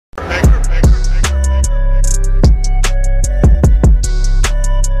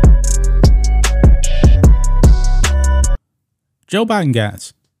Joe Biden,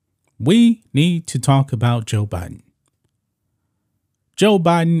 guys. We need to talk about Joe Biden. Joe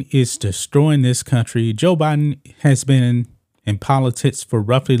Biden is destroying this country. Joe Biden has been in politics for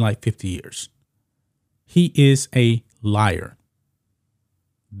roughly like 50 years. He is a liar.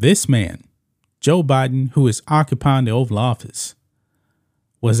 This man, Joe Biden, who is occupying the Oval Office,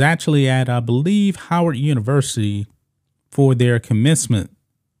 was actually at, I believe, Howard University for their commencement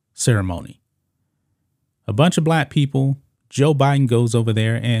ceremony. A bunch of black people. Joe Biden goes over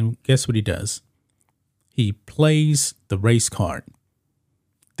there and guess what he does? He plays the race card.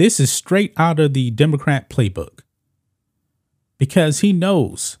 This is straight out of the Democrat playbook because he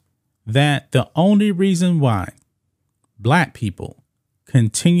knows that the only reason why black people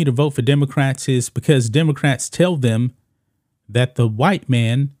continue to vote for Democrats is because Democrats tell them that the white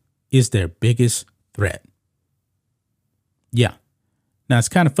man is their biggest threat. Yeah. Now it's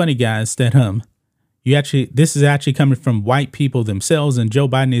kind of funny, guys, that this is actually coming from white people themselves, and Joe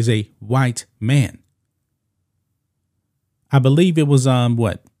Biden is a white man. I believe it was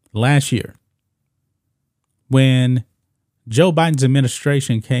last year when Joe Biden's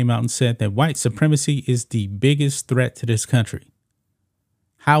administration came out and said that white supremacy is the biggest threat to this country.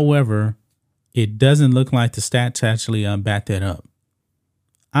 However, it doesn't look like the stats actually back that up.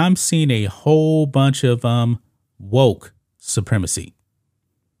 I'm seeing a whole bunch of woke supremacy.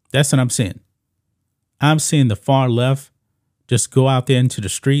 That's what I'm seeing. I'm seeing the far left just go out there into the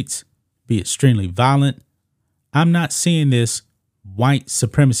streets, be extremely violent. I'm not seeing this white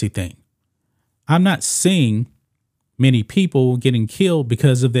supremacy thing. I'm not seeing many people getting killed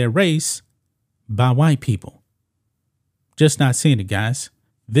because of their race by white people. Just not seeing it, guys.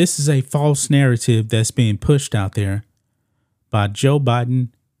 This is a false narrative that's being pushed out there by Joe Biden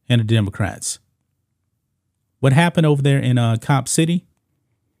and the Democrats. What happened over there in Cop City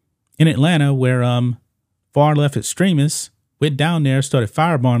in Atlanta, where far left extremists went down there, started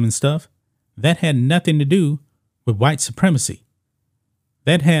firebombing stuff, that had nothing to do with white supremacy.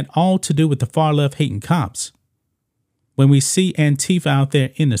 That had all to do with the far left hating cops. When we see Antifa out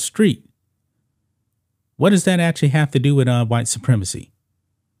there in the street, what does that actually have to do with white supremacy?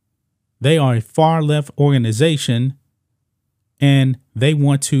 They are a far left organization and they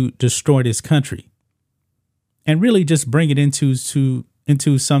want to destroy this country and really just bring it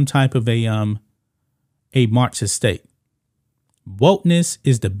into some type of a Marxist state. Wokeness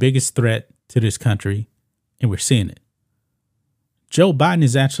is the biggest threat to this country, and we're seeing it. Joe Biden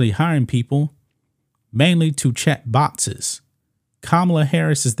is actually hiring people mainly to check boxes. Kamala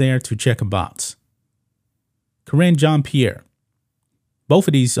Harris is there to check a box. Karine Jean-Pierre. Both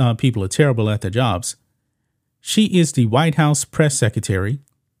of these people are terrible at their jobs. She is the White House press secretary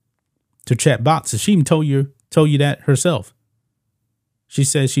to check boxes. She even told you that herself. She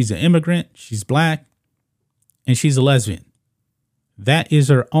says she's an immigrant, she's black, and she's a lesbian. That is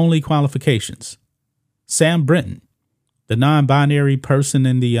her only qualifications. Sam Brinton, the non-binary person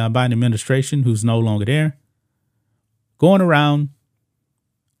in the Biden administration who's no longer there, going around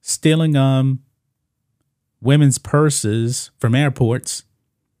stealing women's purses from airports.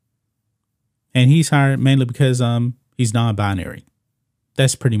 And he's hired mainly because he's non-binary.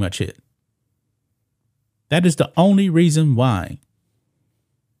 That's pretty much it. That is the only reason why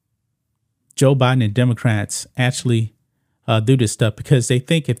Joe Biden and Democrats actually do this stuff, because they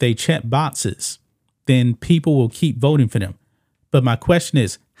think if they check boxes, then people will keep voting for them. But my question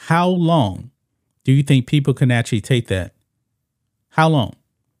is, how long do you think people can actually take that? How long?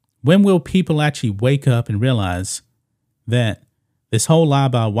 When will people actually wake up and realize that this whole lie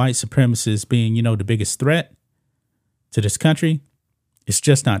about white supremacists being, the biggest threat to this country, it's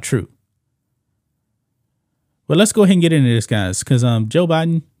just not true. Well, let's go ahead and get into this, guys, because Joe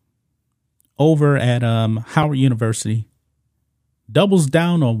Biden over at Howard University doubles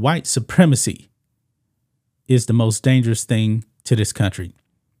down on white supremacy is the most dangerous thing to this country.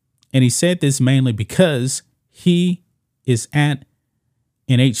 And he said this mainly because he is at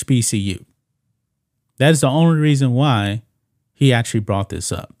an HBCU. That is the only reason why he actually brought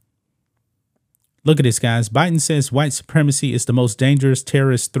this up. Look at this, guys. Biden says white supremacy is the most dangerous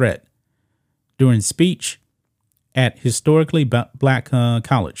terrorist threat during speech at historically black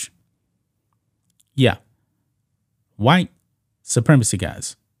college. Yeah. White supremacy,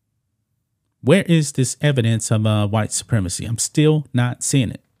 guys. Where is this evidence of white supremacy? I'm still not seeing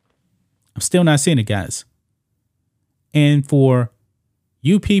it. I'm still not seeing it, guys. And for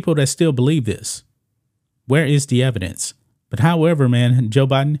you people that still believe this, where is the evidence? But however, man, Joe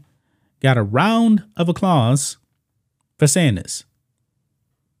Biden got a round of applause for saying this.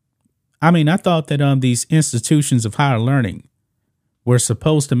 I mean, I thought that these institutions of higher learning were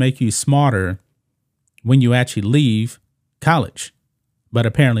supposed to make you smarter when you actually leave college, but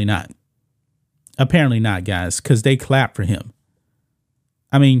apparently not. Apparently not, guys, because they clap for him.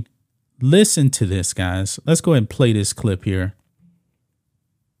 I mean, listen to this, guys. Let's go ahead and play this clip here.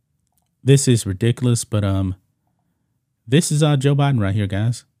 This is ridiculous, but this is Joe Biden right here,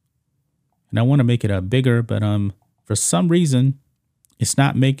 guys. And I want to make it bigger, but for some reason, it's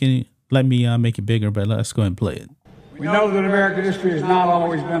not making it. Let me make it bigger, but let's go ahead and play it. We know that American history has not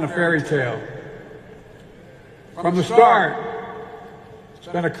always been a fairy tale. From the start, it's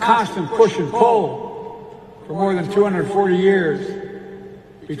been a constant push and pull for more than 240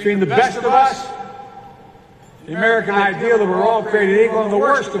 years between the best of us, the American ideal that we're all created equal, and the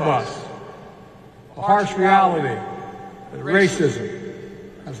worst of us, the harsh reality that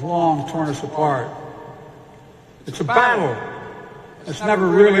racism has long torn us apart. It's a battle that's never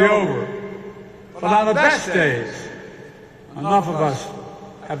really over. But on the best days, enough of us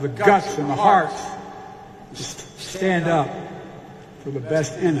have the guts and the hearts to stand up for the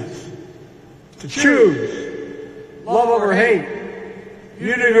best in us. To choose love over hate,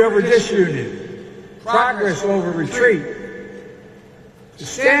 unity over disunion, progress over retreat. To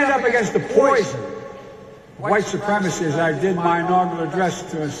stand up against the poison of white supremacy, as I did my inaugural address,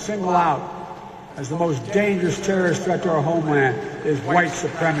 to single out as the most dangerous terrorist threat to our homeland is white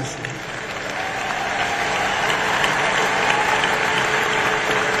supremacy.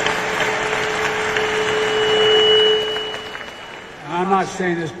 I'm not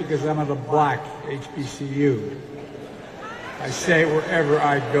saying this because I'm at a black HBCU. I say it wherever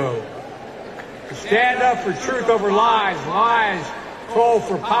I go. To stand up for truth over lies, lies told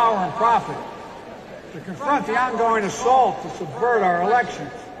for power and profit. To confront the ongoing assault to subvert our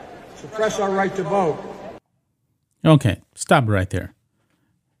elections, suppress our right to vote. Okay, stop right there.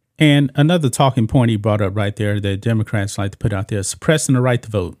 And another talking point he brought up right there that Democrats like to put out there, suppressing the right to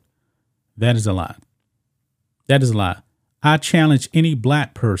vote. That is a lie. That is a lie. I challenge any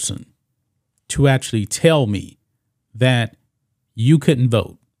black person to actually tell me that you couldn't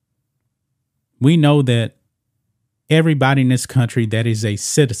vote. We know that everybody in this country that is a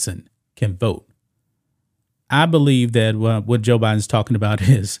citizen can vote. I believe that what Joe Biden's talking about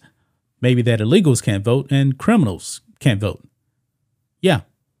is maybe that illegals can't vote and criminals can't vote. Yeah.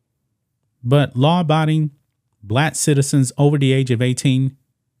 But law-abiding black citizens over the age of 18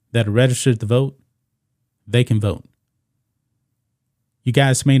 that are registered to vote, they can vote. You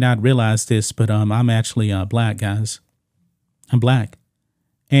guys may not realize this, but I'm actually black, guys. I'm black.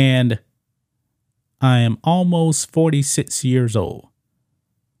 And I am almost 46 years old.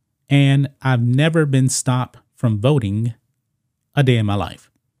 And I've never been stopped from voting a day in my life.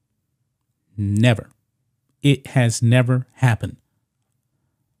 Never. It has never happened.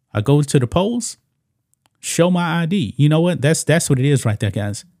 I go to the polls, show my ID. You know what? That's what it is right there,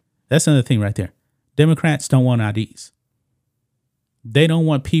 guys. That's another thing right there. Democrats don't want IDs. They don't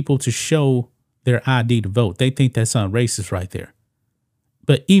want people to show their ID to vote. They think that's racist right there.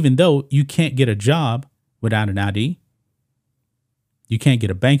 But even though you can't get a job without an ID, you can't get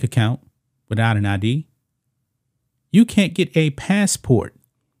a bank account without an ID, you can't get a passport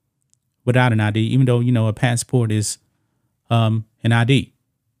without an ID, even though, a passport is an ID.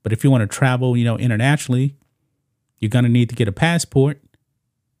 But if you want to travel, internationally, you're going to need to get a passport.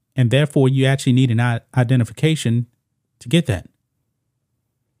 And therefore, you actually need an identification to get that.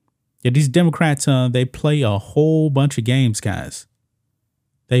 Yeah, these Democrats, they play a whole bunch of games, guys.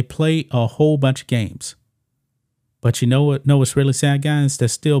 They play a whole bunch of games. But you know what? No, what's really sad, guys?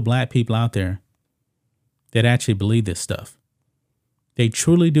 There's still black people out there that actually believe this stuff. They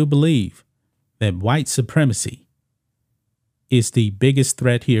truly do believe that white supremacy is the biggest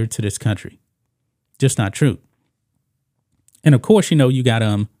threat here to this country. Just not true. And of course, you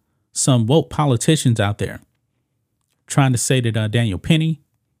got some woke politicians out there trying to say that Daniel Penny,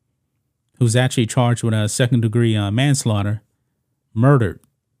 who's actually charged with a second-degree manslaughter, murdered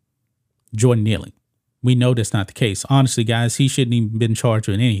Jordan Neely. We know that's not the case. Honestly, guys, he shouldn't even been charged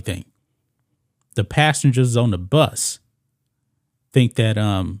with anything. The passengers on the bus think that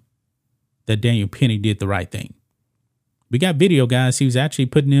that Daniel Penny did the right thing. We got video, guys. He was actually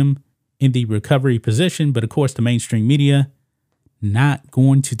putting him in the recovery position, but of course, the mainstream media not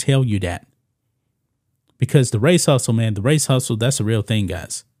going to tell you that. Because the race hustle, man, the race hustle, that's a real thing,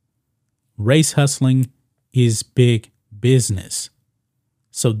 guys. Race hustling is big business.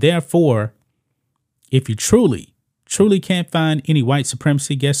 So therefore, if you truly can't find any white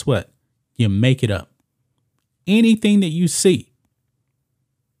supremacy, guess what? You make it up. Anything that you see,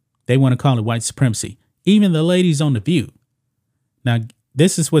 they want to call it white supremacy. Even the ladies on The View. Now,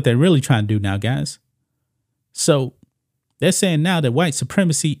 this is what they're really trying to do now, guys. So they're saying now that white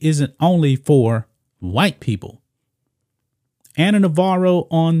supremacy isn't only for white people. Anna Navarro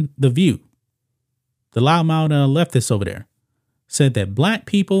on The View, the loudmouth leftist over there, said that black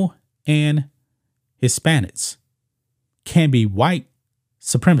people and Hispanics can be white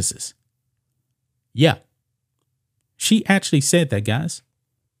supremacists. Yeah. She actually said that, guys.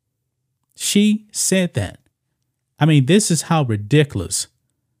 She said that. I mean, this is how ridiculous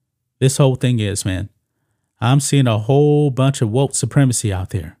this whole thing is, man. I'm seeing a whole bunch of woke supremacy out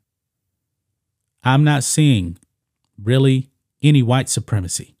there. I'm not seeing really any white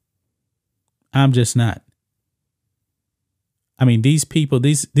supremacy. I'm just not. I mean, these people,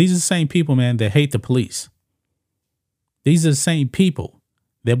 these are the same people, man, that hate the police. These are the same people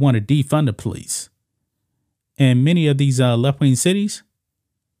that want to defund the police. And many of these left-wing cities,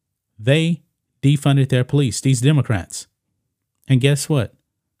 they defunded their police, these Democrats. And guess what?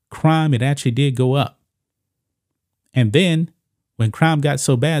 Crime, it actually did go up. And then when crime got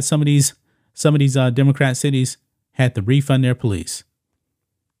so bad, some of these Democrat cities had to refund their police.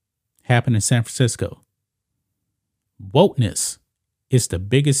 Happened in San Francisco. Wokeness is the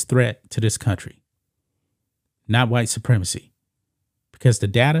biggest threat to this country, not white supremacy, because the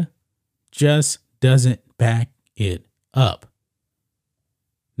data just doesn't back it up.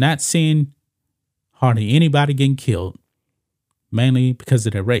 Not seeing hardly anybody getting killed, mainly because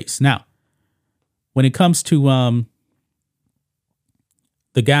of their race. Now, when it comes to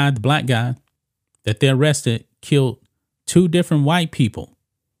the black guy that they arrested, killed 2 different white people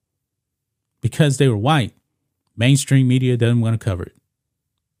because they were white, mainstream media doesn't want to cover it.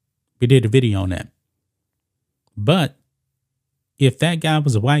 We did a video on that. But if that guy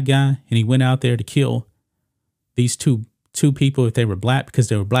was a white guy and he went out there to kill these two people, if they were black, because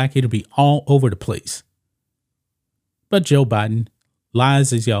they were black, it'll be all over the place. But Joe Biden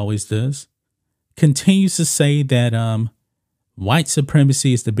lies as he always does, continues to say that white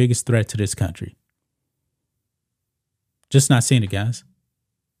supremacy is the biggest threat to this country. Just not seeing it, guys.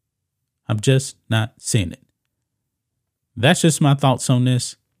 I'm just not seeing it. That's just my thoughts on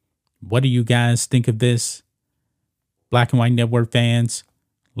this. What do you guys think of this? Black and White Network fans,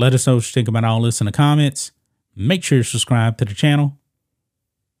 let us know what you think about all this in the comments. Make sure you subscribe to the channel,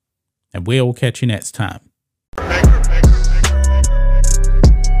 and we'll catch you next time.